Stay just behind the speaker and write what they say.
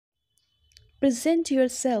Present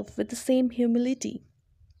yourself with the same humility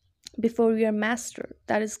before your master,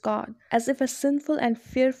 that is God, as if a sinful and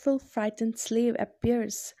fearful, frightened slave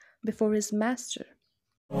appears before his master.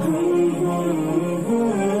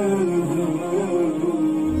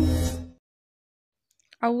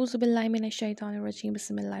 A'udhu billahi minash shaitanir rajim.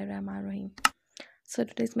 Bismillahir rahmanir rahim. So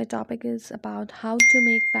today's my topic is about how to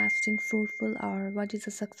make fasting fruitful, or what is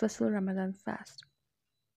a successful Ramadan fast.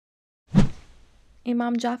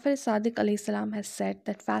 Imam Jafar Sadiq alayhi salam has said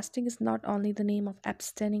that fasting is not only the name of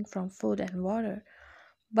abstaining from food and water,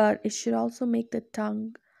 but it should also make the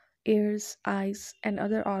tongue, ears, eyes, and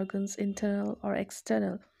other organs, internal or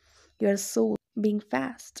external, your soul, being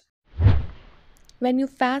fast. When you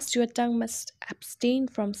fast, your tongue must abstain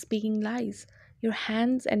from speaking lies, your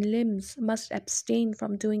hands and limbs must abstain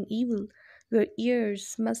from doing evil, your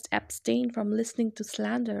ears must abstain from listening to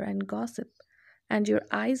slander and gossip, and your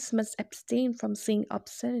eyes must abstain from seeing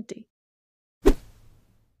obscenity.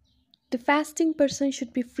 The fasting person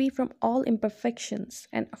should be free from all imperfections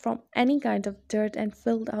and from any kind of dirt and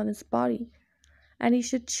filth on his body, and he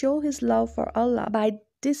should show his love for Allah by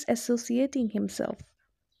disassociating himself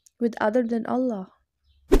with other than Allah.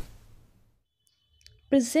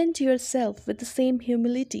 Present yourself with the same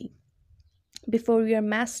humility before your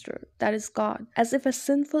master, that is God, as if a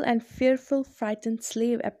sinful and fearful, frightened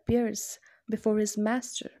slave appears before his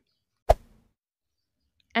master.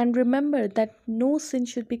 And remember that no sin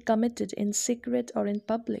should be committed in secret or in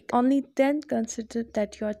public. Only then consider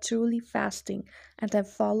that you are truly fasting and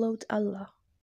have followed Allah.